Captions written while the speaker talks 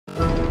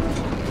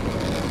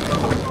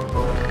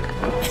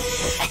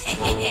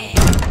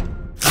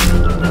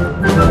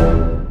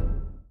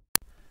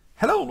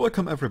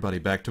welcome everybody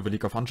back to the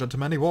League of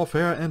Ungentlemanly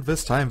Warfare, and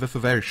this time with a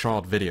very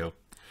short video.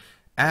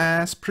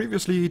 As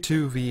previously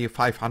to the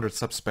 500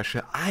 sub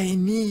special, I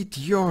need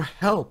your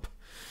help!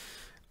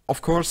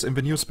 Of course, in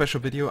the new special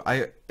video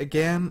I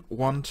again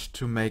want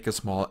to make a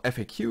small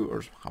FAQ,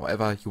 or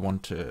however you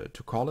want to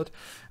call it,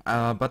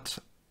 but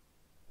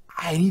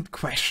I need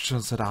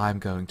questions that I'm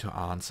going to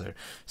answer.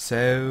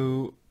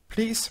 So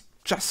please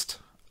just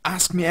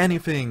ask me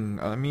anything.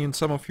 I mean,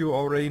 some of you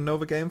already know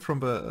the game from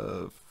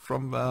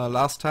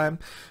last time,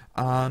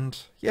 and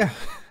yeah,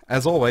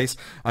 as always,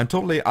 I'm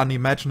totally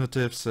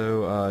unimaginative.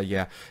 So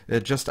yeah,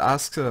 just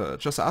ask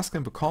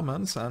in the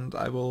comments, and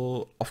I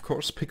will of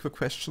course pick the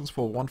questions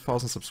for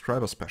 1000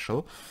 subscriber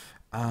special,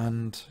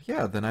 and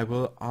yeah, then I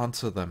will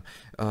answer them.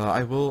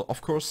 I will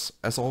of course,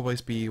 as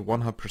always, be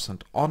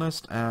 100%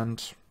 honest,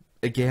 and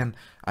again,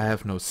 I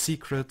have no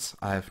secrets,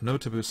 I have no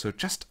taboos, so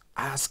just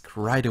ask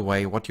right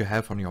away what you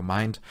have on your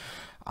mind.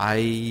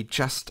 I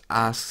just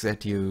ask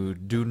that you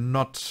do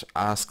not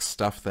ask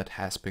stuff that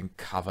has been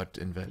covered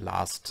in the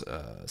last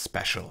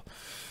special.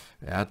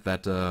 Yeah,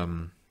 that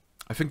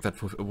I think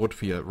that would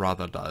feel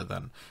rather dull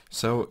then.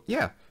 So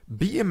yeah,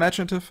 be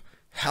imaginative,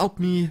 help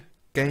me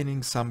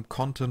gaining some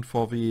content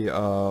for the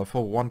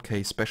for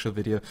 1K special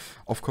video.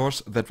 Of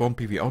course, that won't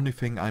be the only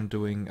thing I'm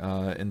doing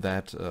in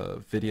that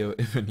video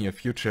in the near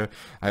future.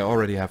 I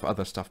already have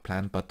other stuff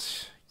planned,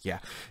 but yeah,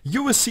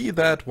 you will see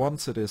that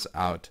once it is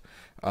out.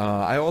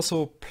 I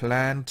also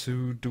plan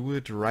to do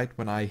it right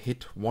when I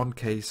hit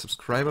 1K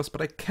subscribers,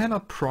 but I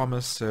cannot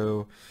promise,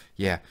 so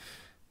yeah,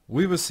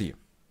 we will see.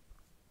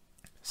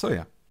 So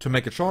yeah, to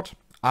make it short,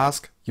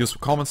 ask, use the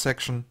comment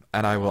section,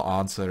 and I will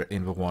answer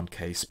in the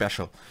 1K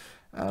special.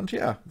 And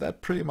yeah,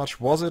 that pretty much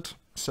was it.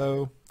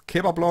 So,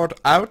 Kebab Lord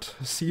out,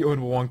 see you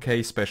in the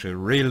 1K special,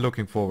 really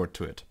looking forward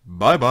to it.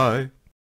 Bye bye!